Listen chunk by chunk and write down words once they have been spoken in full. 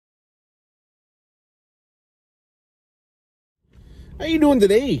How you doing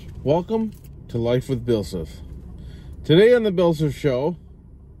today? Welcome to Life with Billsiff. Today on the Billsiff Show,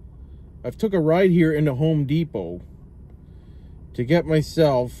 I've took a ride here into Home Depot to get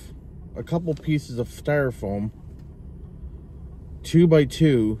myself a couple pieces of styrofoam,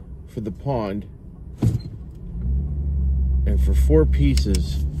 2x2 for the pond, and for 4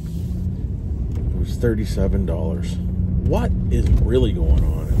 pieces, it was $37. What is really going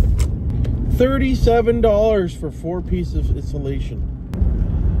on? $37 for 4 pieces of insulation.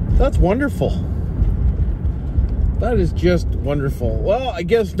 That's wonderful. That is just wonderful. Well, I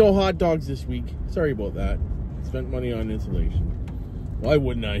guess no hot dogs this week. Sorry about that. Spent money on insulation. Why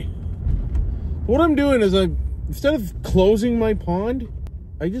wouldn't I? What I'm doing is instead of closing my pond,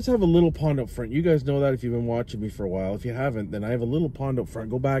 I just have a little pond up front. You guys know that if you've been watching me for a while. If you haven't, then I have a little pond up front.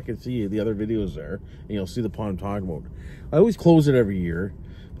 Go back and see the other videos there, and you'll see the pond I'm talking about. I always close it every year.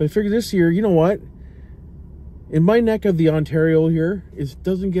 But I figured this year, you know what? In my neck of the Ontario here, it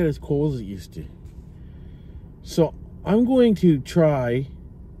doesn't get as cold as it used to. So I'm going to try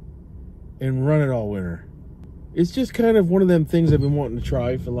and run it all winter. It's just kind of one of them things I've been wanting to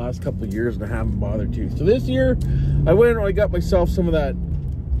try for the last couple of years and I haven't bothered to. So this year, I went and I got myself some of that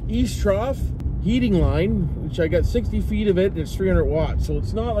East Trough heating line, which I got 60 feet of it, and it's 300 watts. So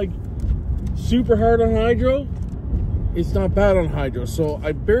it's not like super hard on hydro. It's not bad on hydro. So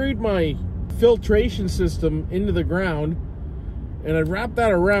I buried my filtration system into the ground and I wrapped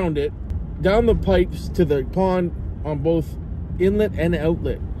that around it, down the pipes to the pond on both inlet and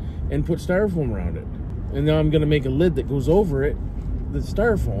outlet, and put styrofoam around it. And now I'm going to make a lid that goes over it, the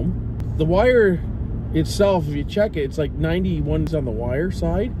styrofoam. The wire itself, if you check it, it's like 91 on the wire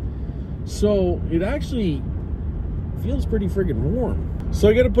side. So it actually feels pretty friggin' warm. So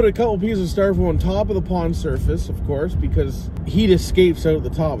I got to put a couple pieces of styrofoam on top of the pond surface, of course, because heat escapes out the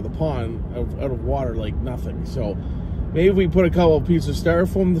top of the pond out of water like nothing. So maybe we put a couple of pieces of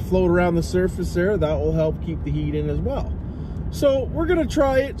styrofoam to float around the surface there. That will help keep the heat in as well. So we're going to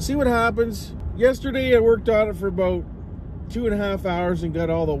try it, see what happens. Yesterday I worked on it for about 2.5 hours and got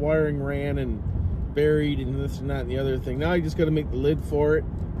all the wiring ran and buried and this and that and the other thing. Now I just got to make the lid for it,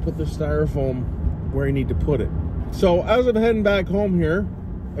 put the styrofoam where I need to put it. So as I'm heading back home here,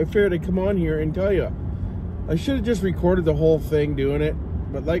 I figured I'd come on here and tell you, I should have just recorded the whole thing doing it,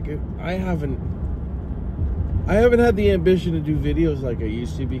 but like I haven't had the ambition to do videos like I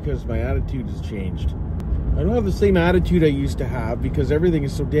used to because my attitude has changed. I don't have the same attitude I used to have because everything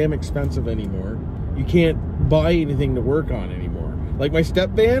is so damn expensive anymore. You can't buy anything to work on anymore. Like my step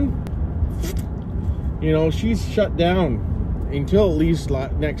van, you know, she's shut down until at least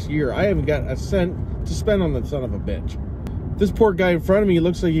next year. I haven't got a cent to spend on the son of a bitch. This poor guy in front of me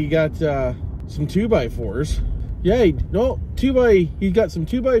looks like he got some 2x4s. Yeah, he got some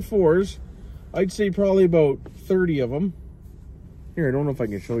 2x4s. I'd say probably about 30 of them. Here, I don't know if I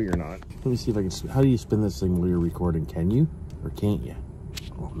can show you or not. Let me see if I can. How do you spin this thing while you're recording? Can you or can't you?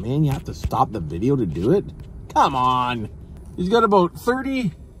 Oh man, you have to stop the video to do it? Come on. He's got about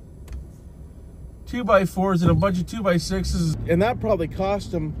 30 2x4s and a bunch of 2x6s, and that probably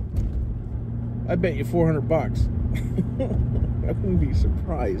cost him, I bet you, 400 bucks. I wouldn't be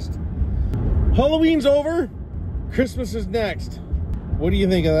surprised. Halloween's over. Christmas is next. What do you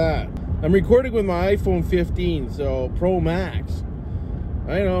think of that? I'm recording with my iPhone 15, so Pro Max.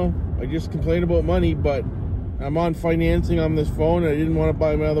 I know, I just complained about money, but I'm on financing on this phone, and I didn't want to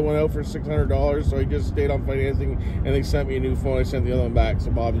buy my other one out for $600, so I just stayed on financing, and they sent me a new phone. I sent the other one back, so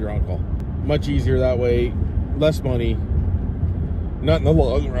Bob's your uncle. Much easier that way, less money, not in the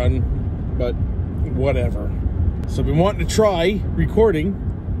long run, but whatever. So I've been wanting to try recording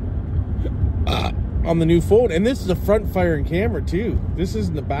on the new phone, and this is a front firing camera too. This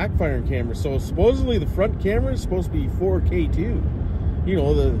isn't the back firing camera, so supposedly the front camera is supposed to be 4K too. You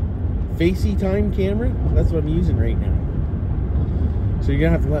know, the FaceTime camera. That's what I'm using right now. So you're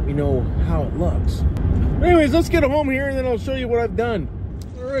gonna have to let me know how it looks. But anyways, let's get home here and then I'll show you what I've done.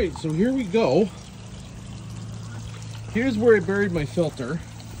 All right, so here we go. Here's where I buried my filter.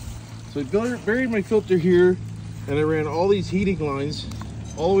 So I buried my filter here, and I ran all these heating lines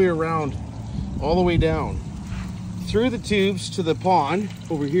all the way around, all the way down, through the tubes to the pond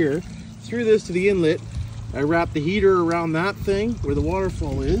over here, through this to the inlet. I wrapped the heater around that thing where the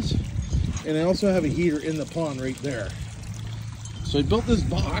waterfall is, and I also have a heater in the pond right there. So I built this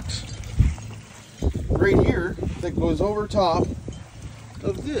box right here that goes over top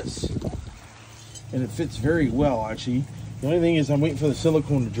of this, and it fits very well actually. The only thing is I'm waiting for the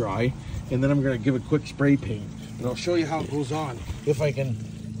silicone to dry, and then I'm going to give a quick spray paint, and I'll show you how it goes on if I can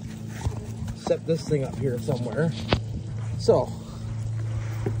set this thing up here somewhere. So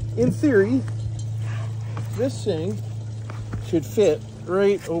in theory, this thing should fit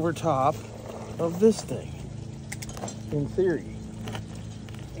right over top of this thing, in theory.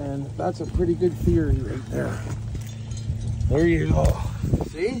 And that's a pretty good theory right there. There you go.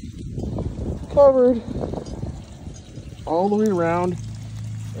 See? Covered all the way around.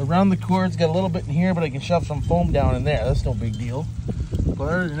 Around the cord's got a little bit in here, but I can shove some foam down in there. That's no big deal. But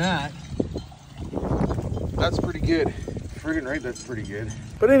other than that, that's pretty good. Friggin' right, that's pretty good.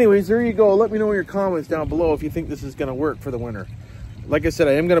 But anyways, there you go. Let me know in your comments down below if you think this is gonna work for the winter. Like I said,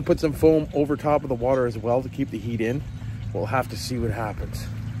 I am gonna put some foam over top of the water as well to keep the heat in. We'll have to see what happens.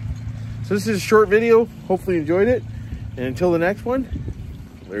 So this is a short video. Hopefully you enjoyed it. And until the next one,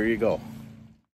 there you go.